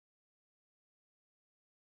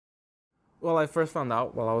Well, I first found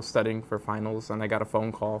out while I was studying for finals, and I got a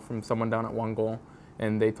phone call from someone down at One Goal,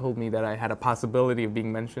 and they told me that I had a possibility of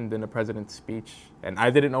being mentioned in the president's speech. And I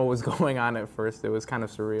didn't know what was going on at first. It was kind of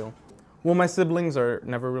surreal. Well, my siblings are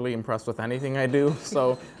never really impressed with anything I do,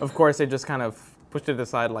 so of course they just kind of pushed it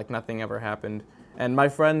aside like nothing ever happened. And my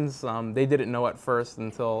friends, they didn't know at first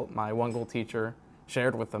until my One Goal teacher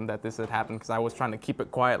shared with them that this had happened because I was trying to keep it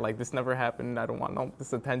quiet, like this never happened, I don't want no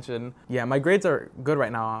this attention. Yeah, my grades are good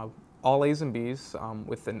right now. All A's and B's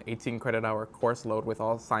with an 18 credit hour course load with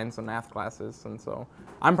all science and math classes. And so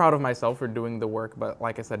I'm proud of myself for doing the work, but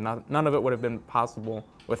like I said, none of it would have been possible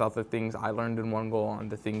without the things I learned in One Goal and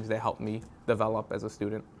the things they helped me develop as a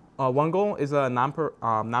student. One Goal is a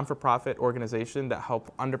non-for-profit organization that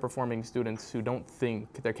help underperforming students who don't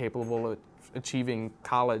think they're capable of achieving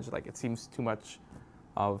college, like it seems too much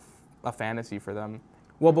of a fantasy for them.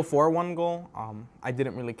 Well, before One Goal, I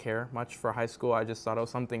didn't really care much for high school. I just thought it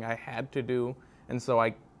was something I had to do, and so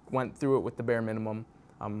I went through it with the bare minimum.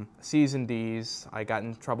 C's and D's, I got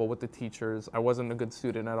in trouble with the teachers. I wasn't a good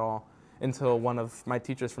student at all until one of my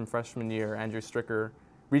teachers from freshman year, Andrew Stricker,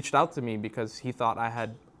 reached out to me because he thought I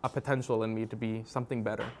had a potential in me to be something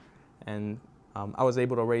better. And I was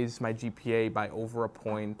able to raise my GPA by over a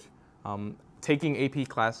point. Taking AP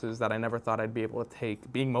classes that I never thought I'd be able to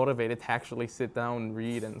take, being motivated to actually sit down,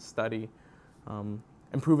 read, and study,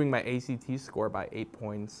 improving my ACT score by 8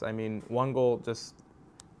 points. I mean, One Goal just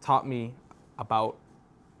taught me about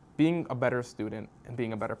being a better student and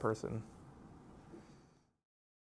being a better person.